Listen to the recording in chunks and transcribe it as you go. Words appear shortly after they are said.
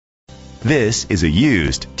This is a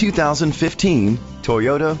used 2015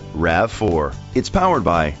 Toyota RAV4. It's powered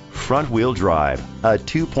by front-wheel drive, a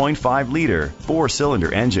 2.5-liter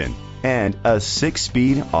four-cylinder engine, and a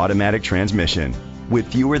 6-speed automatic transmission.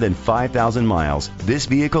 With fewer than 5,000 miles, this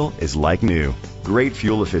vehicle is like new. Great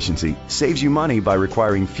fuel efficiency saves you money by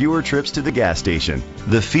requiring fewer trips to the gas station.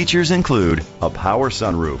 The features include a power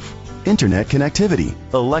sunroof, internet connectivity,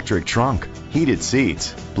 electric trunk, heated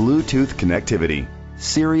seats, Bluetooth connectivity,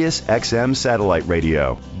 Sirius XM satellite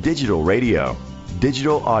radio, digital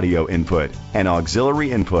audio input, and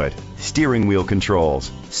auxiliary input, steering wheel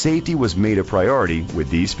controls. Safety was made a priority with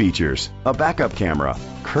these features: a backup camera,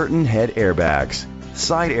 curtain head airbags,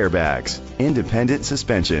 side airbags, independent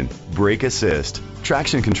suspension, brake assist,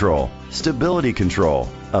 traction control, stability control,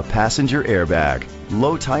 a passenger airbag,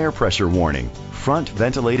 low tire pressure warning, front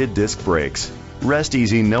ventilated disc brakes. Rest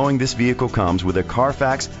easy knowing this vehicle comes with a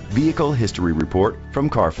Carfax Vehicle History Report from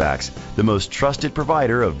Carfax, the most trusted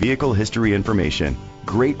provider of vehicle history information.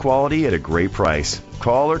 Great quality at a great price.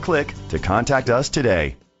 Call or click to contact us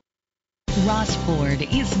today. Ross Ford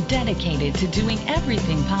is dedicated to doing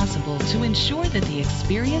everything possible to ensure that the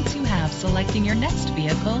experience you have selecting your next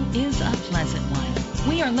vehicle is a pleasant one.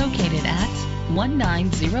 We are located at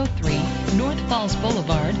 1903 North Falls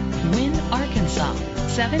Boulevard, Wynne, Arkansas,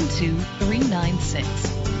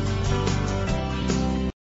 72396.